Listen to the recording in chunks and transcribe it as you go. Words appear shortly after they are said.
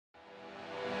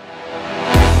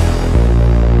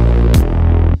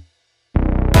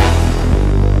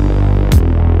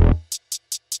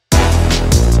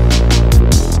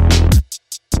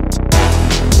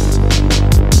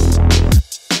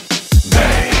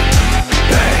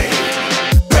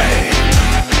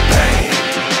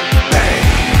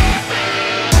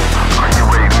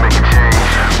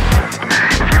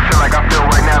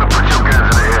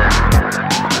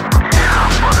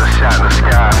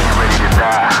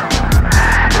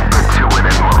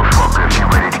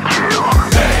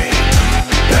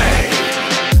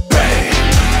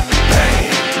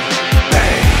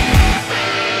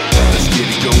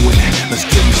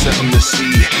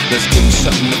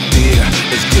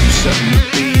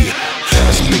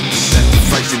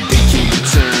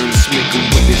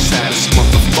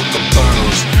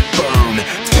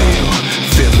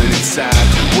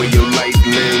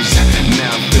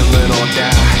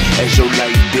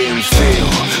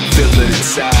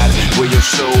your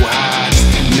soul hides.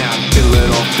 Now feel it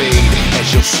all fade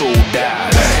as your soul dies.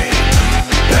 Bang,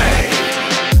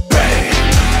 bang,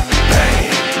 bang,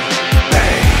 bang,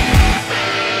 bang,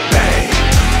 bang,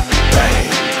 bang,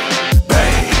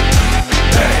 bang,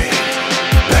 bang,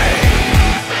 bang.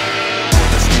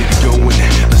 Let's get it going,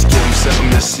 let's give him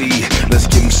something to see. Let's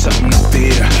give him something to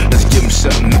fear, let's give him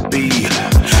something to be.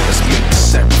 Let's make the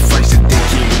sacrifice that they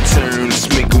can't return. Let's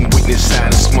make them witness how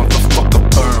this motherfucker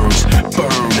burns.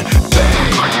 Burn, bang.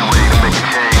 Are you ready to make a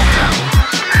change?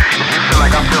 If you feel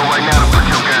like I feel right now, to put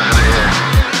your guns in the air.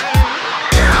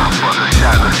 Bust a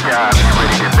shot in the sky if you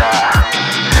ready to die.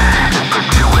 And put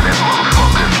two in that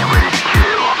motherfucker if you ready to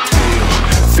kill.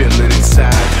 Feel it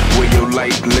inside where your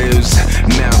light lives.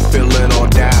 Now feel it or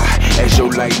die as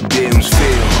your light dims.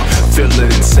 Feel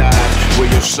it inside where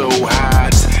your soul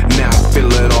hides. Now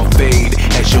feel it all fade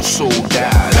as your soul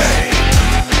dies. Bang,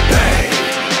 bang,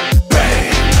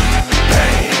 bang,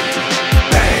 bang,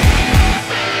 bang, bang,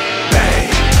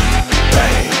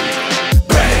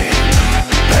 bang, bang,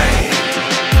 bang,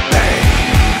 bang.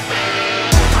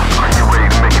 Are you ready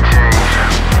to make a change?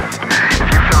 If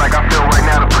you feel like I feel right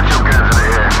now, to put your guns in the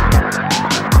air.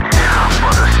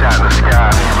 Bust a shot in the sky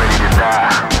if you ready to die.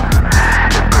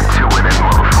 And put two in that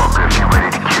motherfucker if you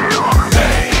ready to kill.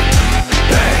 Bang,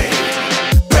 bang,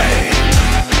 bang,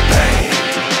 bang,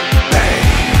 bang.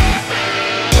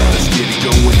 Let's get it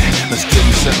going, let's give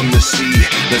him something to see.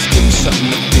 Let's give him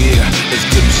something to fear, let's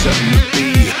give him something to be.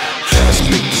 Let's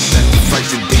make the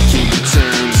sacrifice that they can't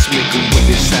return. Let's make them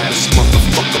witness how this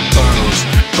motherfucker burns.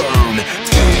 Burn,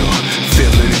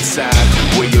 feel it inside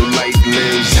where your light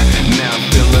lives. Now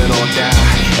feel it or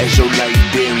die as your light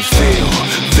dims. Feel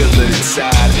it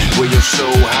inside where your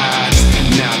soul hides.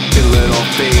 Now feel it all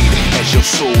fade as your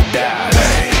soul dies.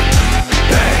 Bang,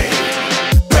 bang,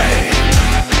 bang,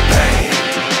 bang,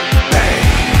 bang,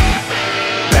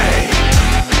 bang,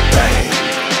 bang,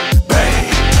 bang,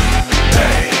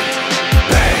 bang,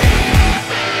 bang.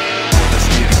 Let's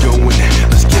get it going,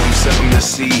 let's give him something to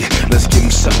see. Let's give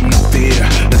him something to fear,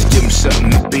 let's give him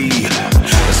something to be.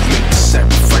 Let's make the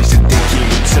sacrifice that they can't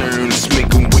return. Let's make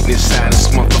them witness how this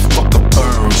motherfucker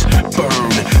burns.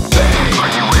 Burn, bang.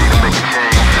 Are you ready to make a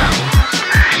change?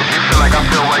 If you feel like I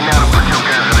feel right now, to put your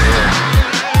guns in the air.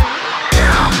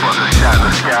 Bust a shot in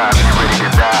the sky if you ready to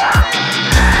die.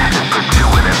 And put two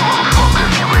in that motherfucker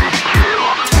if you ready to kill.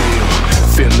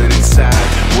 Feel it inside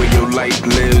where your light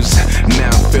lives.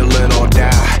 Now feel it or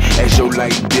die as your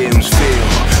light dims.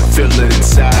 Feel it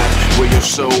inside where your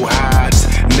soul hides.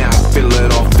 Now feel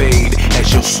it all fade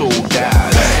as your soul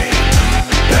dies.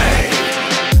 Bang,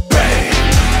 bang, bang,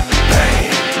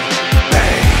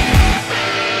 bang, bang,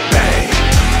 bang,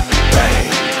 bang,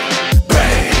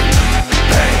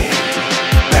 bang,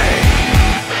 bang.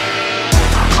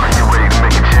 Are you ready to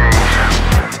make a change?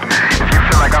 If you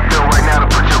feel like I feel right now, to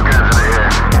put your guns in the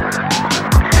air.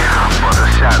 Bust a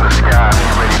shot in the sky if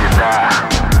you ready to die.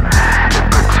 And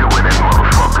put two in that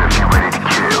motherfucker if you ready to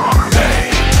kill.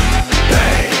 Bang,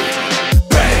 bang,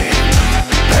 bang,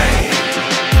 bang,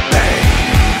 bang.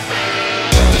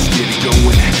 Let's get it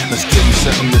going, let's give him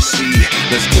something to see.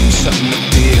 Let's give him something to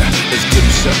fear, let's give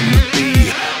him something to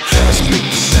be. Let's make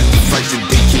the sacrifice that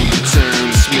they can't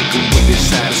return. Let's make them witness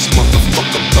how this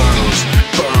motherfucker burns.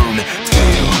 Burn,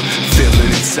 feel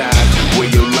it inside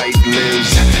where your light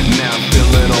lives. Now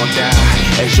feel it or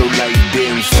die as your light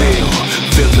dims. Feel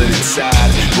it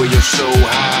inside where your soul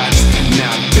hides.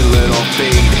 Now feel it all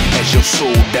fade as your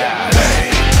soul dies.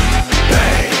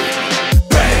 Bang,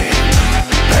 bang,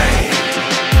 bang,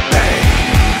 bang,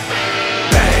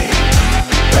 bang,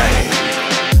 bang,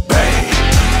 bang,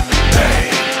 bang,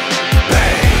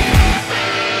 bang.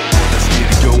 Let's get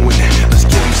it going, let's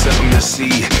give him something to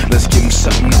see. Let's give him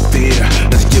something to fear,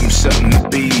 let's give him something to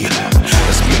be.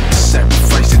 Let's make the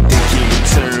sacrifice that they can't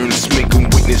return. Let's make them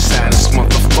witness how this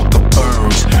motherfucker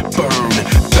burns. Burn,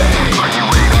 bang. Are you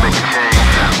ready to make a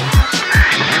change?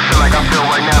 If you feel like I feel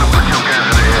right now, to put your guns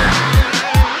in the air.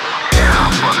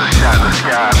 Bust a shot in the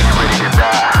sky if you ready to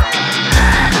die.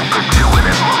 And put two in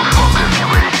that motherfucker if you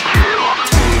ready to kill.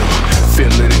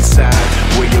 Feel it inside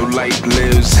where your light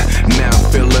lives. Now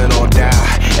feel it or die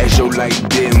as your light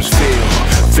dims.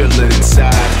 Feel it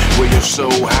inside where your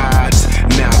soul hides.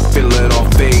 Now feel it all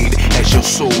fade as your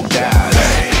soul dies.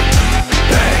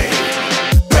 Bang,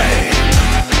 bang,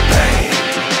 bang,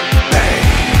 bang,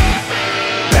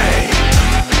 bang, bang,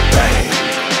 bang,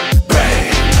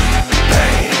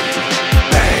 bang,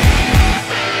 bang.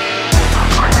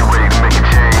 Are you ready to make a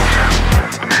change?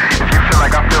 If you feel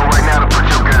like I feel right now, to put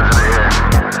your guns in the air.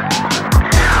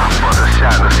 Bust a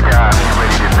shot in the sky if you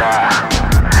ready to die.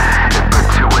 And put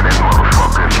two in that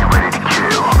motherfucker if you ready to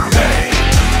kill. Bang,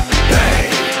 bang.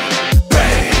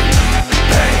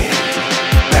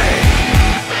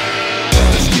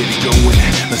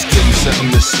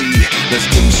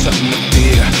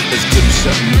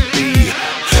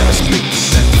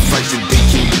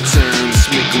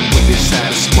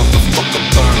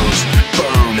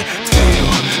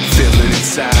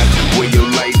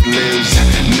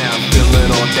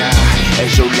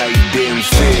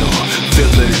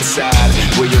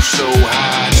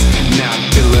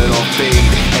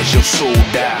 as your soul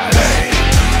dies. Bang,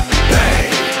 bang,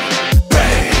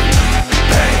 bang,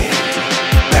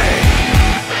 bang, bang,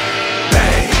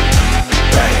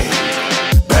 bang,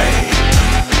 bang,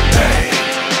 bang,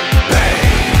 bang.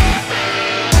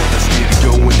 Let's get it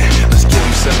going, let's give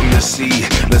them something to see.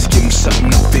 Let's give them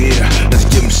something to fear, let's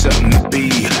give them something to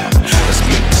be. Let's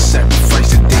make the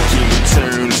sacrifice that they can't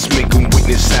return. Let's make them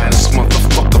witness how this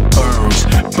motherfucker burns.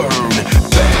 Burn,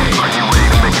 bang. Are you ready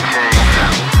to make a change?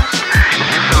 If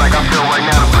you feel like I feel right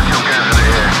now, to put your guns in the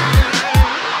air.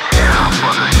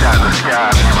 Bust a shot in the sky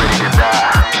if you ready to die.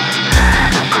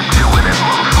 And put two in that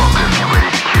motherfucker if you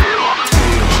ready to kill.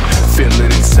 Feel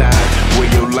it inside where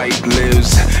your light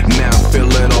lives. Now feel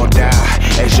it or die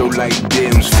as your light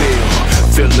dims.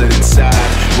 Feel it inside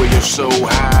where your soul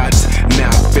hides.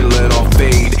 Now feel it or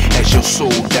fade as your soul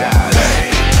dies.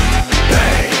 Bang,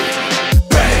 bang,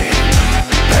 bang,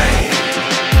 bang,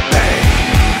 bang,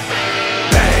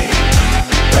 bang,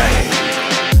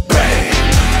 bang,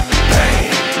 bang,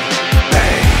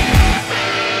 bang.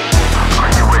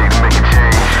 Are you ready to make a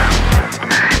change?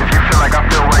 If you feel like I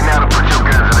feel right now, to put your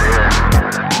guns in the air.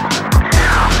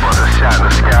 Bust a shot in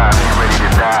the sky if you ready to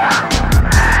die.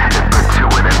 And put two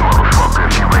in that motherfucker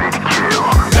if you ready to kill.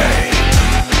 Bang,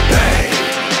 bang,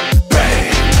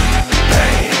 bang,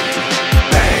 bang,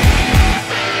 bang.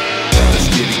 Let's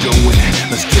get it going,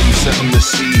 let's give them something to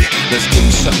see. Let's give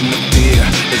them something to fear,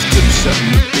 let's give them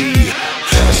something to be.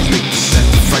 Let's make the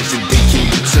sacrifice that they can't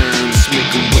return. Let's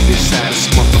make them witness how this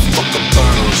motherfucker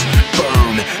burns.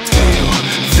 Burn,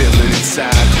 feel it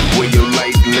inside where your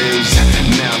light lives.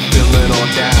 Now feel it or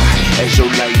die as your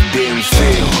light dims.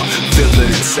 Feel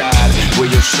it inside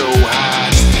where your soul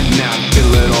hides. Now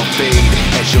feel it or fade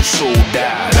as your soul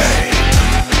dies. Bang,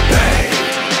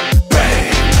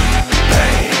 bang,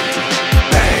 bang,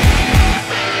 bang,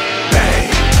 bang,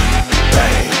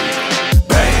 bang,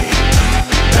 bang,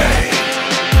 bang,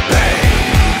 bang.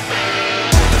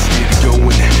 Let's get it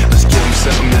going, let's give them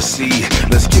something to see.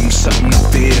 Let's give them something to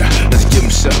fear, let's give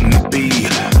them something to be.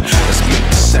 Let's make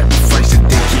the sacrifice that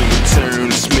they can't return.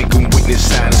 Let's make them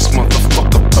witness how this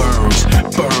motherfucker burns.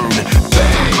 Burn,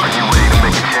 bang. Are you ready to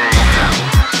make a change?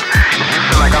 If you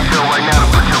feel like I feel right now, to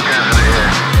put your guns in the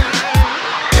air.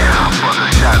 Bust a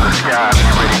shot in the sky if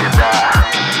you ready to die.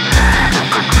 And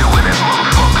put two in that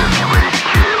motherfucker if you ready to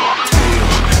kill.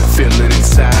 Feel it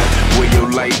inside where your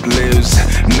light lives.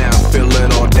 Now feel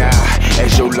it or die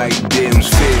as your light dims.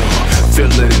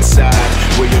 Feel it inside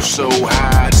where your soul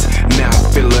hides. Now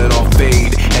feel it or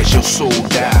fade as your soul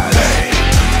dies.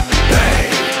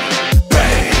 Bang,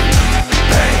 bang, bang,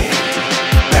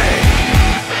 bang,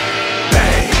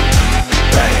 bang,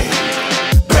 bang,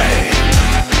 bang,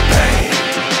 bang,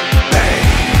 bang.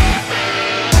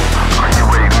 Are you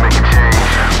ready to make a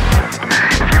change?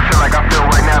 If you feel like I feel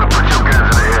right now, to put your guns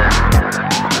in the air.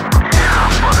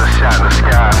 Bust a shot in the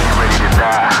sky if you ready to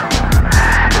die.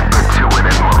 And put two in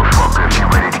that motherfucker if you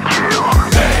ready to kill.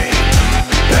 Bang,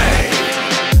 bang,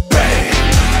 bang,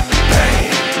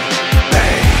 bang,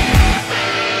 bang.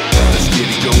 Let's get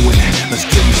it going, let's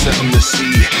give them something to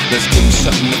see. Let's give them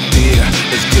something to fear,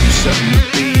 let's give them something to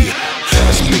be.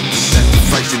 Let's make the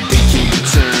sacrifice that they can't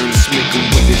return. Let's make them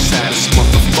witness how this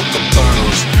motherfucker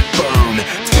burns. Burn,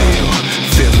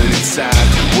 feel it inside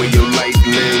where your light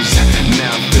lives.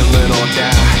 Now feel it or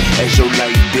die as your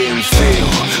light dims.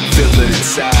 Feel it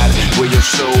inside where your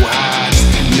soul hides.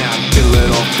 Now feel it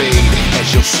or fade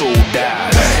as your soul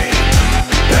dies.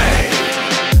 Bang,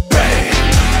 bang,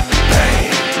 bang,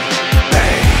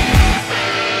 bang,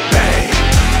 bang,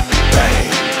 bang,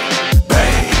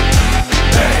 bang,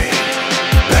 bang,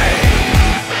 bang.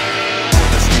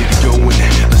 Let's get it going,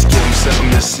 let's give them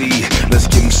something to see. Let's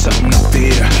give them something to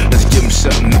fear, let's give them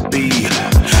something to be.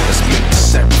 Let's make the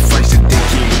sacrifice that they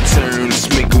can't return. Let's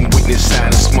make them witness how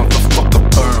this motherfucker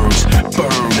burns.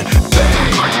 Burn, bang.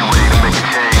 Are you ready to make a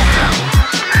change?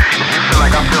 If you feel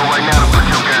like I feel right now, to put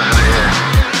your guns in the air.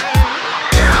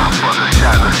 Bust a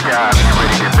shot in the sky if you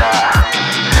ready to die.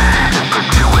 And put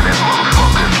two in that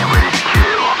motherfucker if you ready to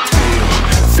kill.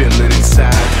 Feel it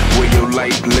inside where your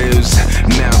light lives.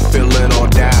 Now feel it or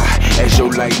die as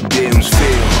your light dims.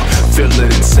 Feel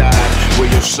it inside where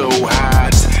your soul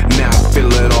hides. Now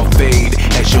feel it or fade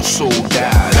as your soul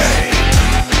dies.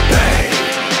 Bang,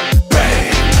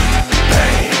 bang, bang,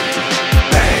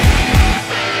 bang,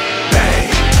 bang,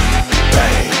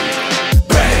 bang,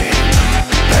 bang,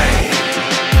 bang,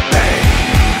 bang.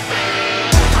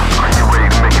 Are you ready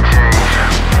to make a change?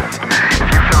 If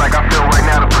you feel like I feel right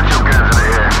now, to put your guns in the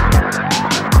air.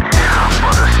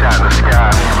 Bust a shot in the sky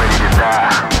if you ready to die.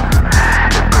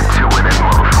 And put two in that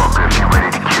motherfucker if you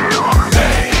ready to kill.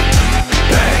 Bang,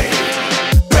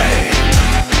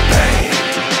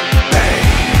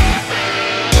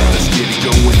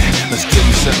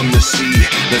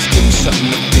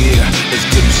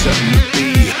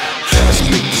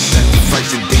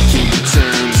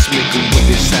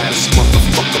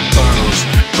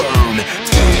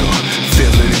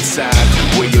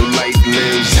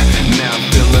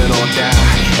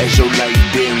 your light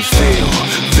dims, feel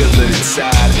it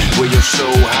inside where your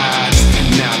soul hides.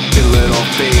 Now feel it all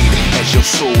fade as your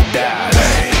soul dies.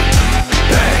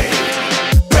 Bang,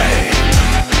 bang,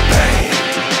 bang,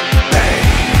 bang,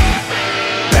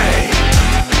 bang,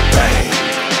 bang,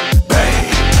 bang,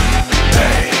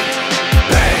 bang,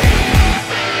 bang.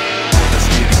 Let's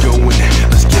get it going,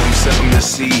 let's give him something to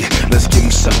see. Let's give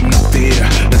him something to fear,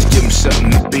 let's give him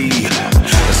something to be.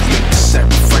 Let's make the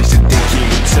sacrifice that they can't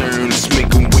return. Let's make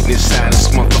them witness how this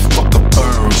motherfucker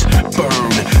burns.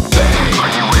 Burn, bang.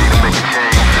 Are you ready to make a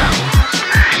change?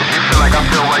 If you feel like I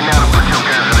feel right now, to put your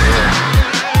guns in the air.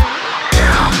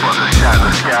 Buzz a shot in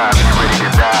the sky if you ready to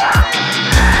die.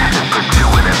 And put two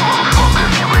in that motherfucker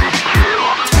if you ready to kill.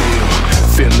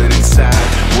 Feel it inside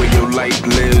where your light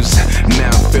lives.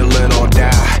 Now feel it or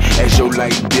die as your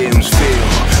light dims.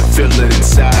 Feel it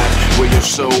inside where your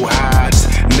soul hides.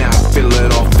 Now feel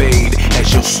it all fade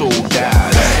as your soul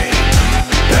dies.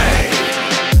 Bang,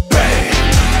 bang, bang,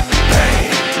 bang,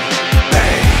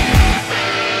 bang,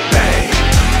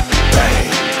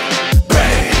 bang,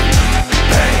 bang,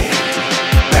 bang,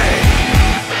 bang.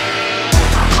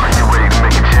 Are you ready to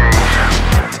make a change?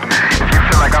 If you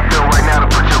feel like I feel right now, to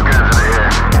put your guns in the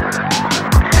air.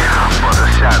 Buzz a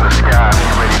shot in the sky if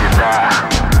you ready to die.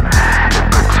 And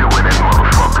put two in that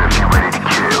motherfucker if you ready to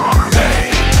kill.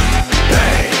 Bang,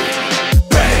 bang,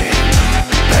 bang,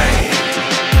 bang,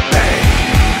 bang.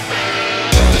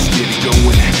 Let's get it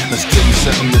going, let's give him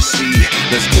something to see.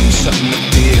 Let's give him something to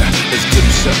fear, let's give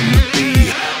him something to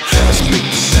be. Let's make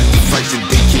the sacrifice that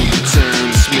they can't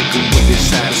return. Let's make them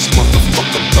witness how this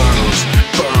motherfucker burns.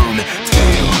 Burn,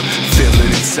 feel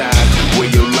it inside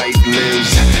where your light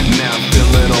lives. Now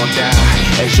feel it or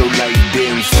die as your light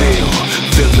dims.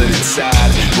 Feel it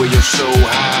inside where your soul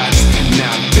hides.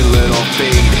 Now feel it all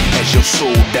fade as your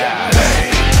soul dies.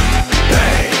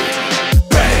 Bang,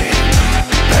 bang,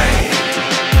 bang,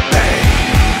 bang,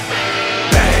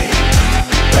 bang,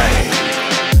 bang,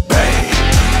 bang,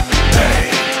 bang,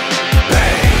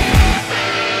 bang.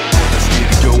 Let's get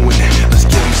it going, let's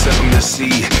give him something to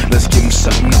see. Let's give him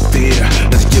something to fear,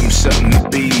 let's give him something to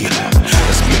be.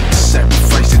 Let's make the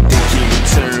sacrifice that they can't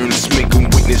return. Let's make them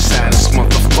witness how this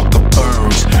motherfucker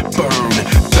burns. Burn,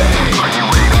 bang. Are you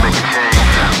ready to make a change?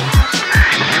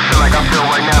 If you feel like I feel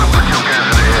right now, to put your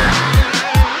guns in the air.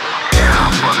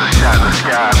 Buzz a shot in the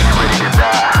sky if you ready to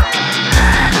die.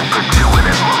 And put two in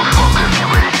that motherfucker if you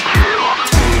ready to kill.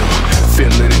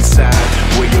 Feel it inside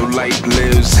where your light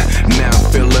lives. Now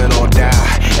feel it or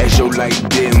die as your light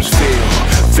dims.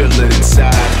 Feel it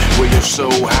inside where your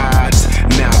soul hides.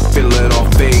 Now feel it all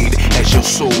fade as your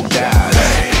soul dies.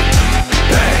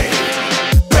 Bang,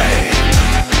 bang, bang,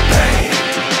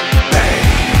 bang,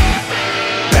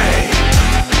 bang, bang,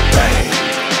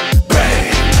 bang,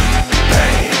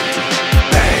 bang,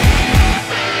 bang.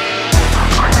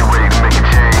 Are you ready to make a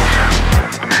change?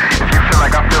 If you feel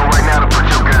like I feel right now, to put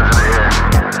your guns in the air.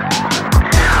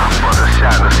 Buzz a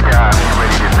shot in the sky if you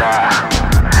ready to die.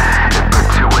 And put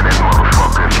two in that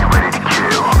motherfucker if you ready to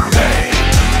kill. Bang,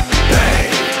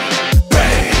 bang,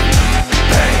 bang,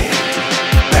 bang,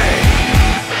 bang.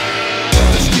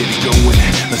 Let's get it going,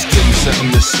 let's give him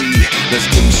something to see. Let's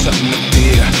give him something to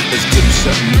fear, let's give him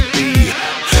something to be.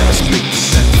 Let's make the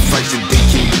sacrifice that they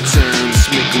can't return. Let's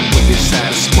make them witness how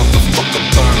this motherfucker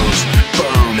burns.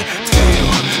 Burn,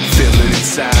 feel it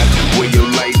inside where your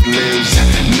light lives.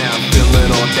 Now feel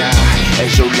it or die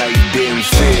as your light dims.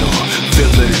 Feel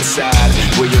it inside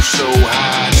where your soul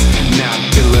hides. Now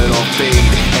feel it all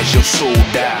fade as your soul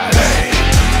dies.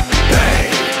 Bang,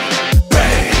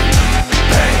 bang,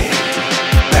 bang,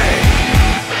 bang,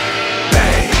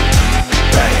 bang,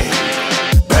 bang,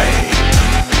 bang,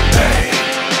 bang,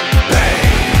 bang.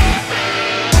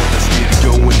 Let's get it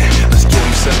going, let's give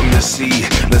him something to see.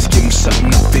 Let's give him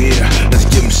something to fear, let's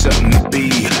give him something to be.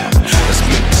 Let's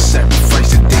make the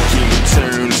sacrifice that they can't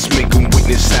return. Let's make them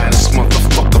witness how this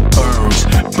motherfucker burns.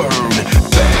 Burn,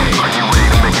 bang. Are you ready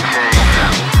to make a change?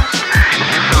 If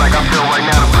you feel like I feel right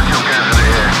now, to put your guns in the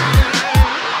air.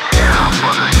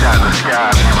 Buzz a shot in the sky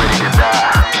if you ready to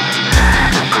die.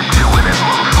 And put two in that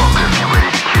motherfucker if you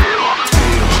ready to kill.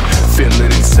 Feel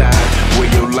it inside where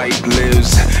your light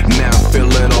lives. Now feel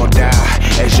it or die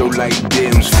as your light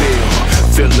dims.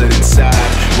 Feel it inside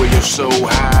where your soul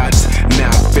hides.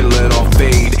 Now feel it all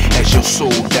fade as your soul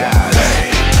dies.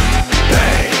 Bang,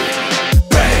 bang,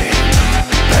 bang,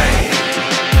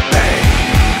 bang,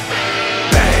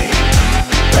 bang, bang,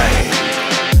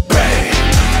 bang, bang,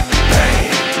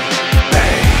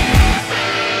 bang.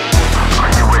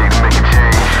 Are you ready to make a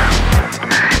change?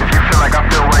 If you feel like I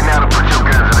feel right now, to put your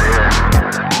guns in the air.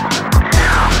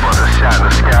 Buzz a shot in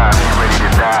the sky if you ready to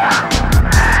die.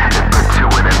 And put two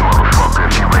in that motherfucker.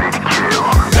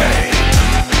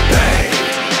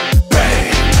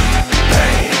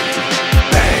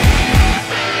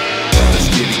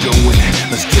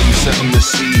 something to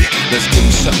see. Let's give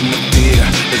them something to fear.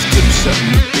 Let's give them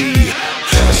something to be.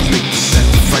 Let's make the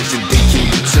sacrifice that they can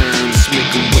return. Let's make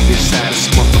them witness how this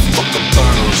motherfucker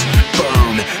burns.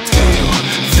 Burn,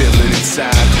 feel it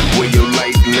inside where your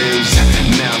light lives.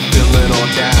 Now feel it or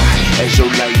die as your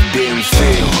light dims.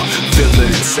 Feel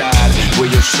it inside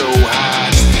where your soul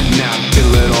hides. Now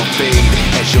feel it or fade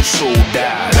as your soul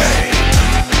dies.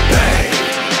 Bang,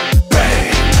 bang,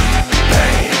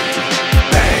 bang,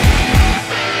 bang,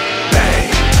 bang,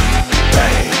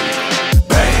 bang,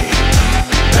 bang,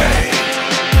 bang,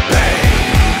 bang.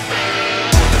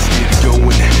 Let's get it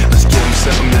going. Let's give them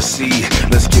something to see.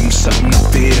 Let's give them something to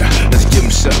fear. Let's give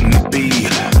them something to be.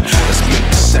 Let's make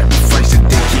the sacrifice that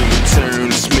they can return.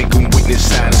 Let's make them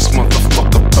witness how this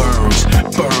motherfucker burns.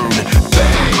 Burn,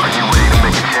 bang. Are you ready to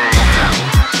make a change?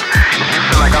 If you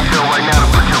feel like I feel right now, to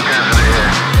put your guns in the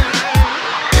air.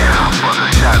 Bust a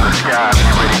shot in the sky if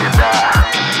you ready to die.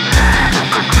 And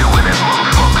put two in that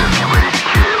motherfucker if you ready to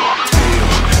kill.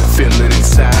 Feel it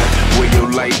inside where your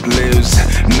light lives.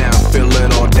 Now feel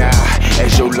it or die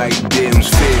as your light dims.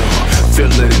 Feel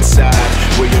it inside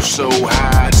where your soul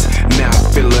hides. Now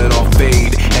feel it or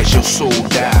fade as your soul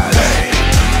dies.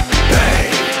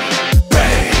 Bang,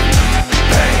 bang,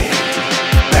 bang,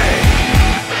 bang, bang,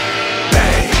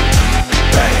 bang,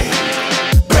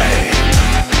 bang,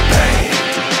 bang,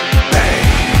 bang.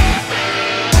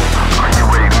 Are you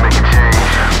ready to make a change?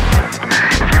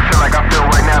 If you feel like I feel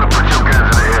right now, to put your guns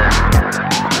in the air.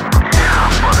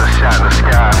 Bust a shot in the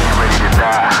sky if you ready to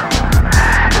die.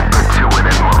 And put two in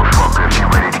that motherfucker if you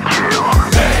ready to kill.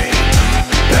 Bang,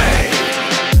 bang,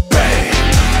 bang,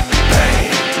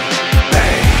 bang,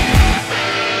 bang.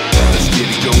 Let's get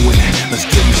it going. Let's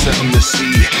give them something to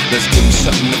see. Let's give them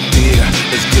something to fear.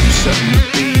 Let's give them something to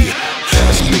be.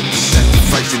 Let's make the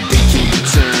sacrifice that they can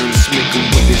return. Let's make them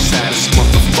witness how this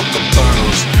motherfucker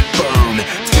burns. Burn,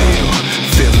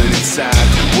 feel it inside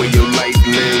where your light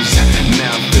lives.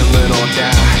 Now feel it or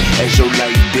die as your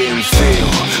light dims.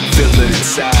 Feel it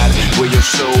inside where your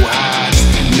soul hides.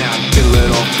 Now feel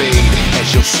it or fade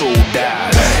as your soul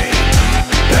dies.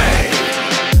 Bang,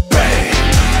 bang,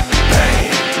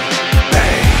 bang,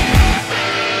 bang,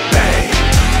 bang,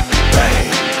 bang,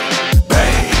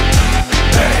 bang,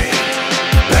 bang,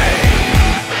 bang.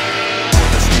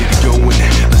 Let's get it going.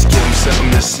 Let's give them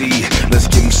something to see. Let's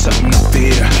give them something to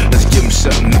fear. Let's give them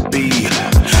something to be.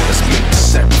 Let's make the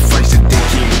sacrifice that they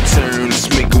can return. Let's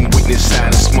make them witness how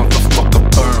this motherfucker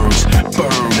burns.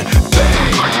 Burn,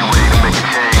 bang. Are you ready to make a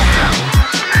change?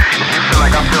 If you feel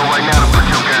like I feel right now, to put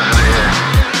your guns in the air.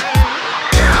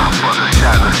 Bust a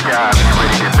shot in the sky if you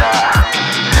ready to die.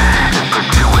 And put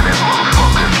two in that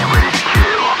motherfucker if you ready to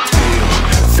kill.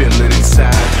 Feel it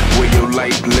inside where your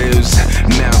light lives.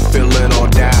 Now feel it or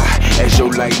die as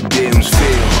your light dims.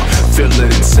 Feel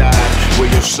it inside where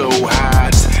your soul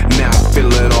hides. Now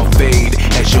feel it or fade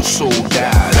as your soul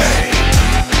dies.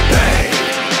 Bang,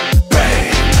 bang,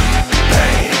 bang,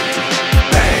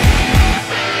 bang,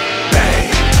 bang,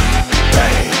 bang,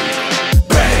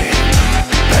 bang,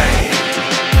 bang,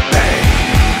 bang.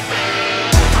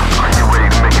 Are you ready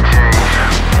to make a change?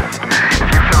 If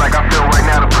you feel like I feel right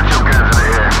now, to put your guns in the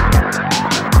air.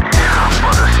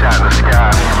 Bust a shot in the sky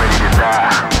if you ready to die.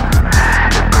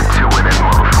 And put two in that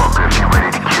motherfucker if you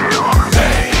ready to kill.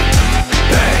 Bang,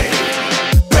 bang,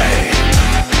 bang,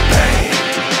 bang,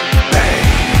 bang.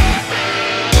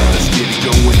 Let's get it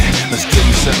going. Let's give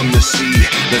them something to see.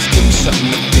 Let's give them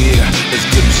something to fear. Let's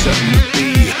give them something to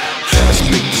be. Let's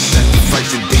make the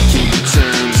sacrifice that they can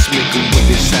return. Let's make them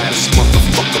witness how this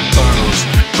motherfucker burns.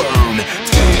 Burn,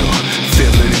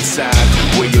 feel it inside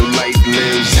where your light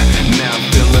lives. Now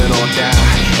feel it or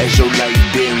die as your light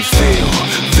dims.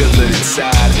 Feel it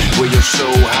inside where your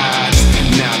soul hides.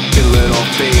 Now feel it or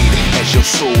fade as your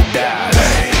soul dies.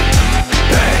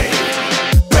 Bang,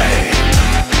 bang,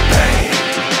 bang,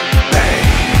 bang,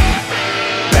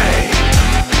 bang,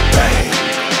 bang,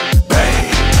 bang,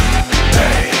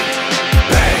 bang,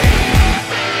 bang.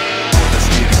 Let's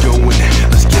get it going.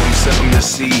 Let's give them something to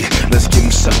see. Let's give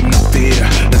them something to fear.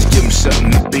 Let's give them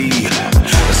something to be.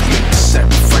 Let's make the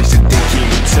sacrifice that they can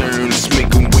return. Let's make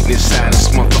them witness how this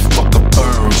motherfucker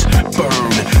burns.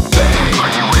 Burn, bang.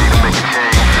 Are you ready to make a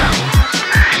change?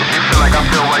 If you feel like I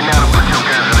feel right now, to put your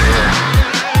guns in the air.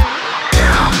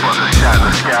 Bust a shot in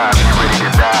the sky if you ready to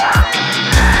die.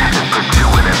 And put two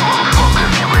in that motherfucker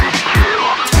if you ready to kill.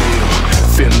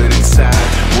 Feel it inside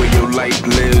where your light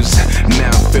lives.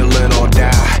 Now feel it or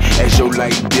die as your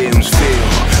light dims.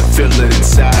 Feel it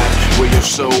inside where your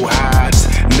soul hides.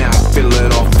 Now feel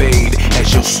it or fade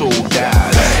as your soul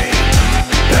dies.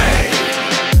 Bang,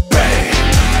 bang,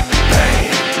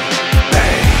 bang,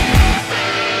 bang,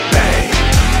 bang,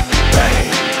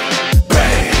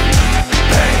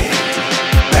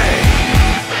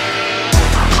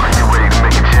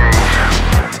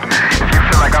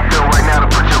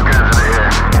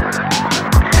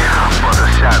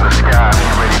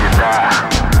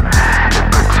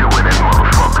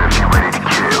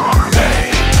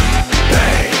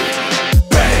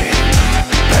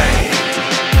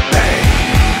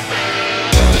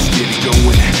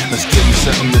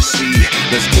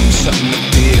 something to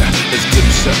fear. Let's give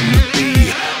them something to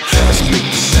be. Let's make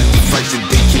the sacrifice that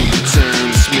they can't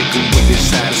return. Let's make them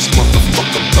witness how this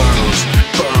motherfucker burns.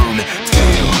 Burn,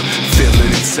 feel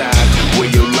it inside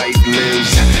where your light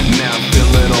lives. Now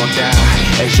feel it or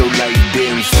die as your light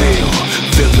dims. Feel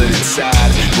it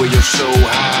inside where your soul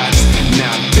hides.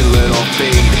 Now feel it or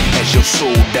fade as your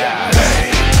soul dies.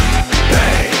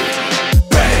 Bang,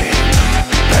 bang,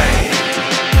 bang,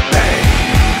 bang,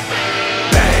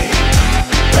 bang,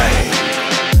 bang,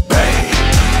 bang,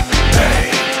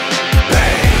 bang,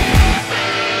 bang.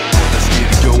 Let's get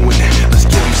it going. Let's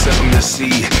give them something to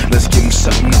see. Let's give them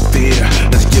something to fear.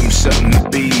 Let's give them something to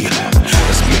be.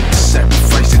 Let's make the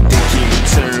sacrifice that they can't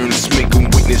return. Let's make them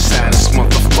witness how this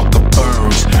motherfucker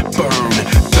burns. Burn,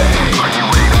 bang. Are you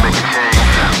ready to make a change?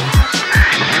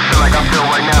 If you feel like I feel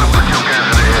right now, to put your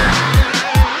guns in the air.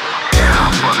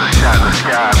 Bust a shot in the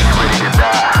sky if you ready to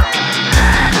die.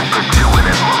 And put two in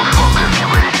that motherfucker if you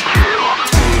ready to kill.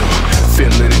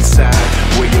 Feel it inside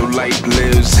where your light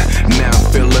lives. Now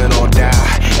feel it or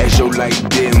die as your light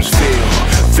dims.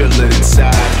 Feel it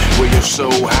inside where your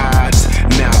soul hides.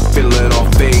 Now feel it or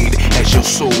fade as your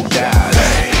soul dies.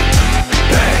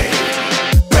 Bang,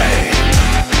 bang,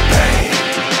 bang,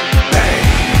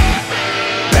 bang, bang,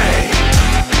 bang,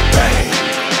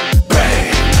 bang,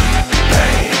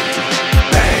 bang,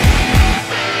 bang.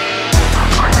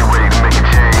 Are you ready to make a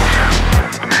change?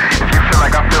 If you feel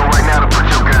like I feel right now, to put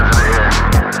your guns in the air.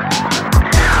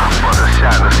 Bust a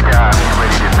shot in the sky if you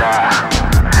ready to die.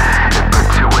 And put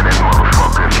two in that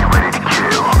motherfucker if you ready to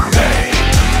kill. Bang,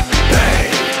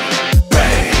 bang,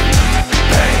 bang,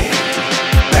 bang,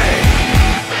 bang.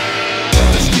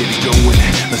 Let's get it going.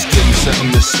 Let's give them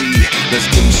something to see. Let's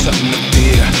give them something to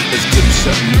fear. Let's give them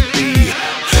something to be.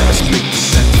 Let's make the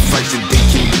sacrifice that they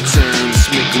can't return. Let's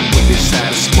make them witness how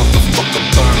this motherfucker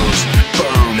burns.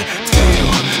 Burn,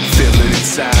 feel it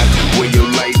inside where your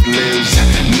light lives.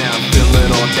 Now feel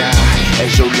it or die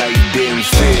as your light dims.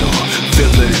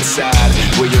 Feel it inside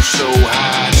where your soul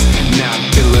hides. Now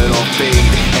feel it or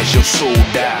fade as your soul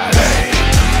dies.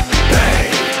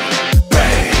 Bang,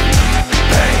 bang,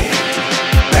 bang,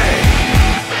 bang,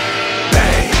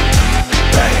 bang,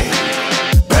 bang,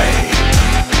 bang,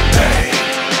 bang,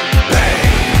 bang.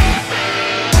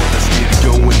 Let's get it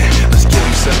going. Let's give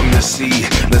them something to see.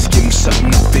 Let's give them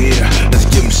something to fear. Let's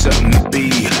give them something to be.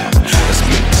 Let's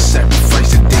make the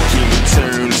sacrifice that they can't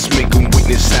return. Let's make them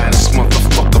witness how this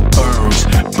motherfucker burns.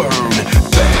 Burn,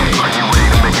 bang. Are you ready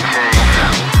to make a change?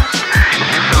 If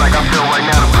you feel like I feel right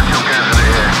now, to put your guns in the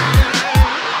air.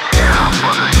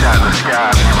 Bust a shot in the sky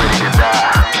if you ready to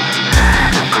die.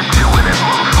 And put two in that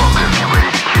motherfucker if you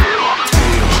ready to kill.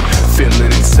 Feel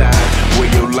it inside where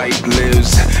your light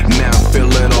lives. Now feel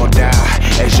it or die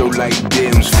as your light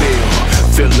dims.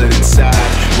 Feel it inside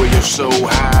where your soul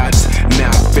hides.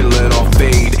 Now feel it or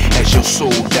fade as your soul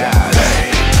dies.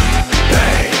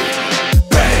 Bang,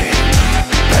 bang,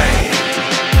 bang,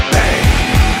 bang, bang,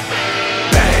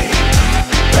 bang,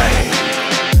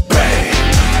 bang,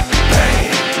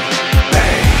 bang,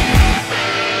 bang.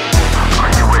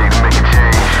 Are you ready to make a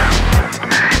change?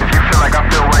 If you feel like I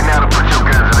feel right now, to put your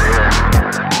guns in the air.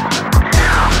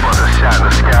 Bust a shot in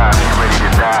the sky if you ready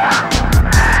to die.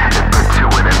 And put two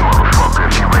in that motherfucker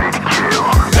if you ready to kill.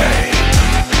 Bang,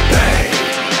 bang,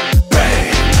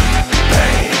 bang,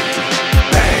 bang,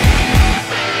 bang.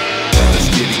 Let's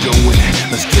get it going.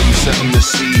 Let's give them something to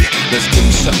see. Let's give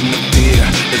them something to fear.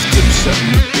 Let's give them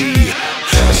something to be.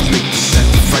 Let's make the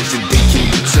sacrifice that they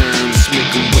can't return. Let's make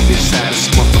them witness how this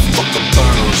motherfucker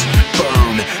burns.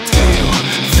 Burn,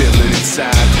 feel it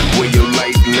inside where your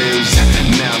light lives.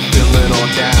 Now feel it or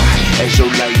die as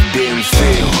your light dims.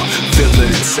 Feel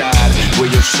it inside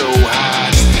where your soul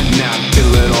hides. Now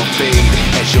feel it or fade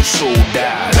as your soul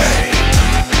dies. Bang,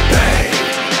 bang,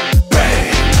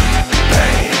 bang,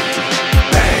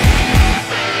 bang,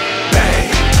 bang,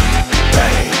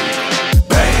 bang,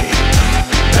 bang,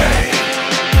 bang,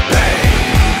 bang.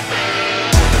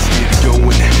 Let's get it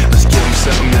going. Let's give them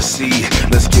something to see.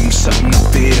 Let's give them something to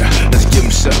fear. Let's give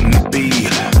them something to be.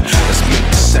 Let's make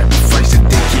the sacrifice that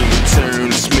they can't return.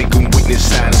 Let's make them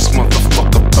witness how this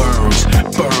motherfucker burns.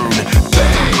 Burn,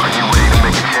 bang. Are you ready to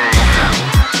make a change?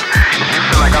 If you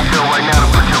feel like I feel right now, to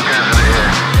put your guns in the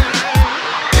air.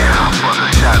 Bust a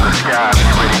shot in the sky if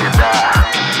you ready to die.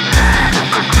 And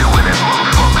put two in that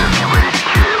motherfucker if you ready to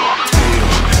kill.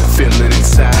 Feel it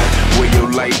inside where your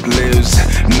light lives.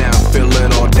 Now feel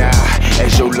it or die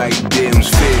as your light dims.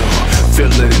 Feel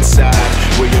it inside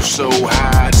where your soul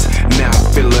hides. Now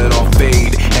feel it or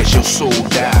fade as your soul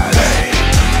dies.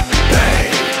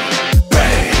 Bang,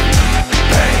 bang,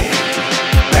 bang,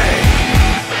 bang,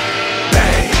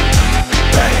 bang,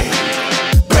 bang,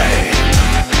 bang,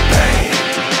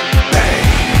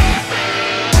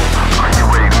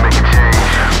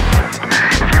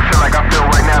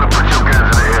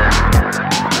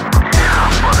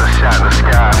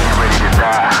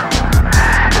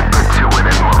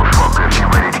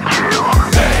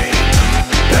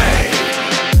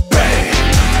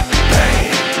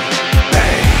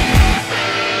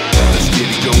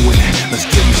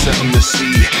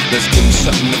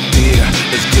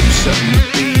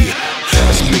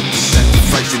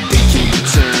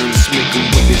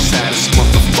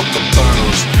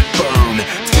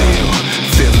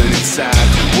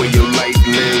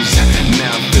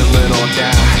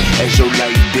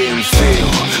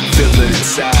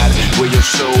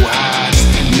 soul hides,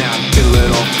 now feel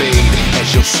it all fade as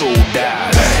your soul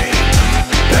dies. Bang,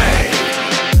 bang,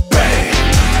 bang,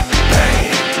 bang,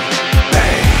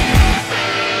 bang,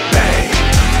 bang,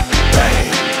 bang,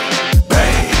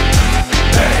 bang,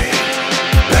 bang,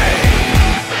 bang.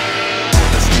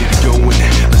 Let's get it going,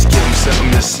 let's give them something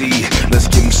to see, let's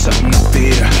give them something to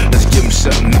fear, let's give them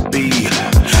something to be.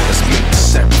 Let's make the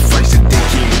sacrifice that they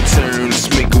can't return,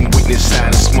 let's make them witness how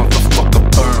this motherfucker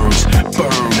burns.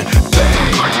 Burn,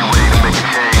 bang. Are you ready to make a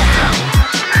change?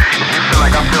 If you feel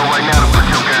like I feel right now, to put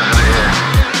your guns in the air.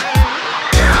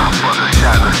 Bust a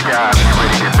shot in the sky if you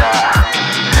ready to die.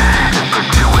 And put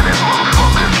two in that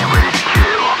motherfucker if you ready to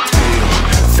kill.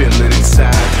 Feel it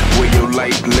inside where your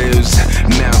light lives.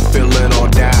 Now feel it or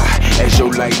die as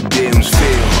your light dims.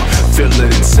 Feel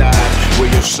it inside where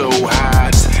your soul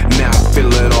hides. Now feel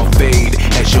it all fade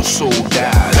as your soul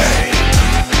dies. Bang,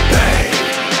 bang,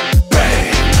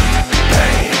 bang,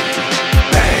 bang,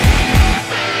 bang,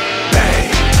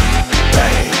 bang,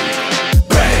 bang,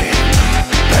 bang,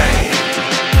 bang,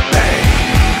 bang.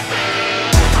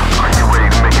 Are you ready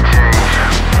to make a change?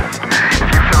 If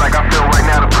you feel like I feel right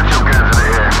now, to put your guns in the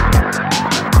air.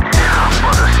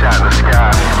 Bust a shot in the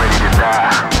sky if you ready to die.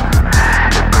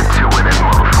 And put two in that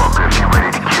motherfucker if you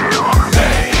ready to kill.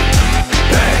 Bang,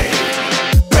 bang,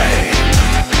 bang,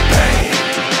 bang,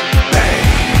 bang.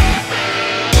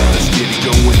 Let's get it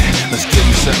going, let's give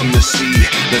them something to see,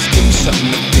 let's give them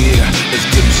something to fear, let's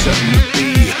give them something to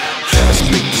be. Let's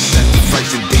make the sacrifice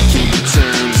that they can't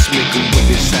return, let's make them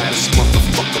witness how this